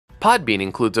Podbean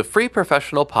includes a free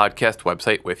professional podcast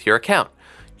website with your account.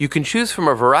 You can choose from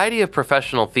a variety of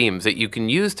professional themes that you can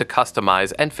use to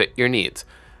customize and fit your needs.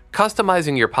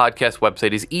 Customizing your podcast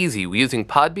website is easy using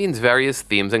Podbean's various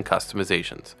themes and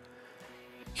customizations.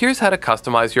 Here's how to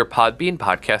customize your Podbean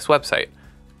podcast website.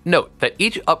 Note that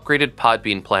each upgraded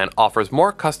Podbean plan offers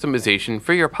more customization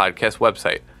for your podcast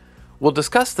website. We'll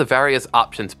discuss the various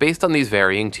options based on these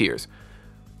varying tiers.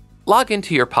 Log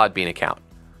into your Podbean account.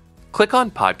 Click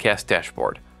on Podcast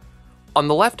Dashboard. On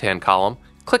the left-hand column,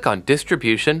 click on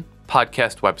Distribution,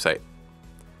 Podcast Website.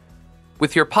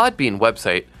 With your Podbean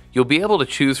website, you'll be able to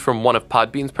choose from one of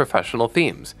Podbean's professional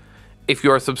themes. If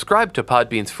you are subscribed to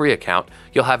Podbean's free account,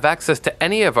 you'll have access to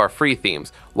any of our free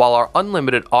themes, while our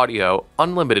Unlimited Audio,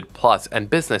 Unlimited Plus, and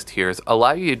Business tiers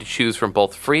allow you to choose from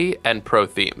both free and pro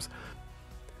themes.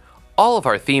 All of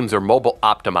our themes are mobile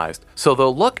optimized, so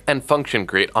they'll look and function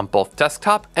great on both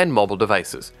desktop and mobile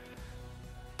devices.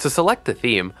 To select a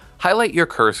theme, highlight your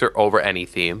cursor over any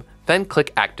theme, then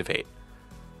click Activate.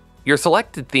 Your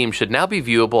selected theme should now be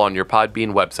viewable on your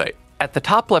Podbean website. At the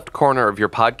top left corner of your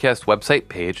podcast website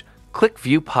page, click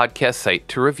View Podcast Site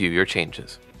to review your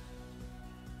changes.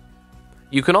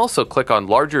 You can also click on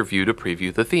Larger View to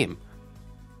preview the theme.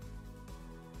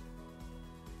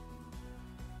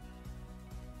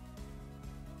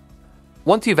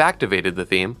 Once you've activated the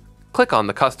theme, click on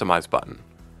the Customize button.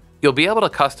 You'll be able to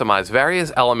customize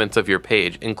various elements of your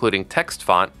page, including text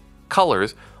font,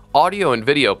 colors, audio and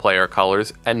video player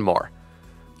colors, and more.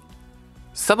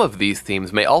 Some of these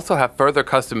themes may also have further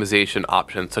customization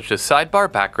options such as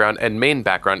sidebar background and main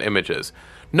background images.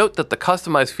 Note that the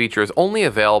Customize feature is only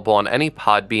available on any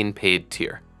Podbean paid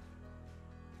tier.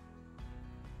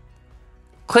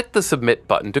 Click the Submit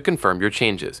button to confirm your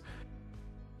changes.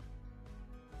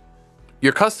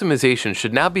 Your customization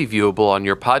should now be viewable on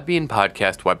your Podbean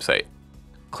podcast website.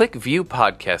 Click View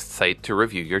Podcast Site to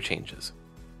review your changes.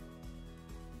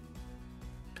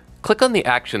 Click on the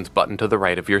Actions button to the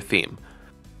right of your theme.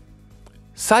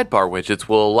 Sidebar Widgets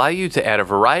will allow you to add a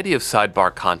variety of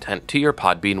sidebar content to your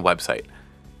Podbean website.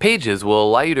 Pages will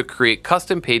allow you to create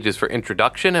custom pages for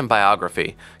introduction and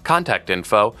biography, contact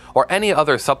info, or any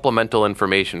other supplemental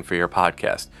information for your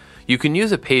podcast. You can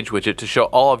use a page widget to show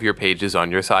all of your pages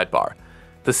on your sidebar.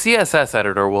 The Css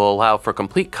Editor will allow for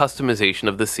complete customization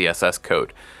of the CSS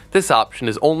code. This option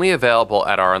is only available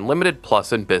at our Unlimited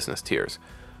Plus and Business tiers.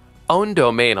 Own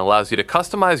Domain allows you to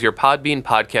customize your Podbean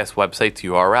podcast website's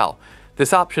URL.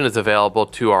 This option is available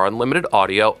to our Unlimited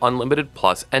Audio, Unlimited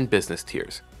Plus, and Business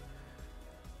tiers.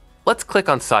 Let's click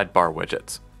on Sidebar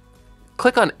Widgets.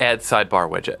 Click on Add Sidebar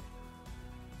Widget.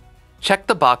 Check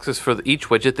the boxes for each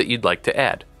widget that you'd like to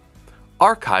add.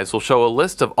 Archives will show a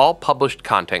list of all published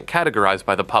content categorized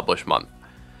by the publish month.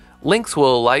 Links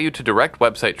will allow you to direct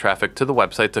website traffic to the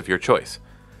websites of your choice.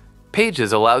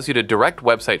 Pages allows you to direct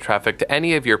website traffic to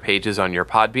any of your pages on your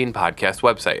Podbean podcast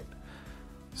website.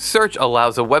 Search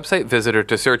allows a website visitor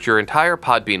to search your entire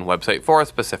Podbean website for a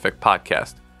specific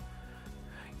podcast.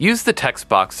 Use the text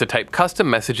box to type custom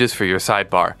messages for your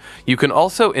sidebar. You can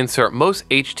also insert most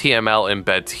HTML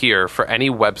embeds here for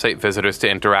any website visitors to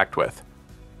interact with.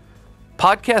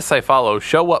 Podcasts I follow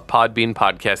show what Podbean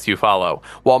podcasts you follow,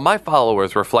 while My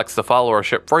Followers reflects the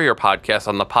followership for your podcast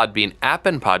on the Podbean app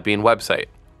and Podbean website.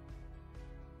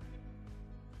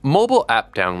 Mobile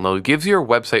app download gives your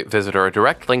website visitor a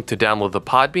direct link to download the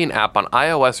Podbean app on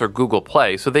iOS or Google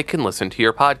Play so they can listen to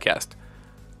your podcast.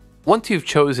 Once you've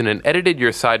chosen and edited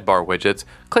your sidebar widgets,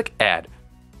 click Add.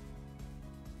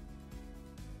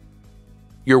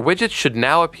 Your widgets should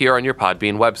now appear on your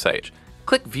Podbean website.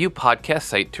 Click View Podcast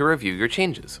Site to review your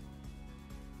changes.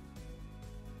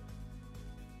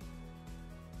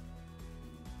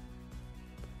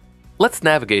 Let's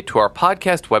navigate to our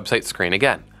podcast website screen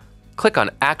again. Click on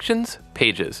Actions,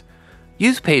 Pages.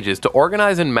 Use Pages to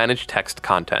organize and manage text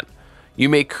content. You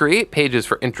may create pages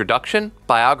for introduction,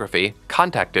 biography,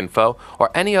 contact info, or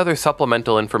any other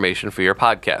supplemental information for your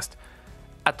podcast.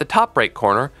 At the top right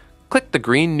corner, click the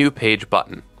green New Page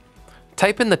button.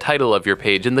 Type in the title of your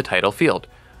page in the title field.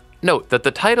 Note that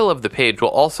the title of the page will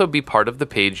also be part of the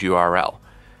page URL.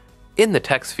 In the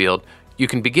text field, you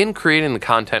can begin creating the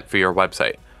content for your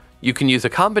website. You can use a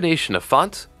combination of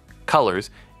fonts,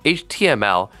 colors,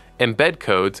 HTML, embed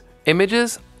codes,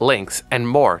 images, links, and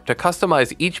more to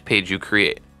customize each page you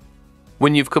create.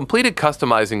 When you've completed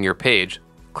customizing your page,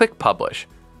 click Publish.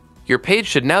 Your page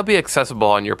should now be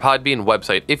accessible on your Podbean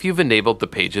website if you've enabled the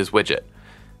Pages widget.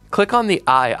 Click on the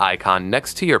eye icon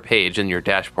next to your page in your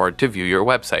dashboard to view your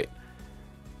website.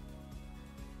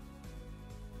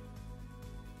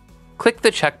 click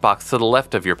the checkbox to the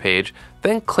left of your page,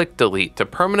 then click Delete to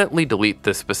permanently delete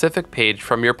the specific page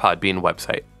from your Podbean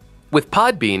website. With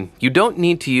Podbean, you don't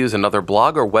need to use another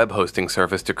blog or web hosting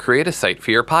service to create a site for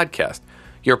your podcast.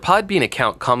 Your Podbean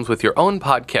account comes with your own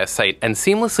podcast site and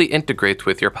seamlessly integrates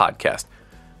with your podcast.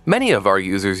 Many of our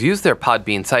users use their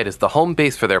Podbean site as the home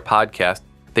base for their podcast,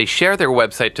 they share their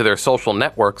website to their social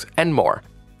networks, and more.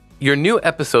 Your new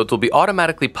episodes will be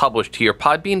automatically published to your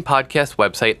Podbean podcast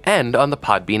website and on the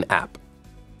Podbean app.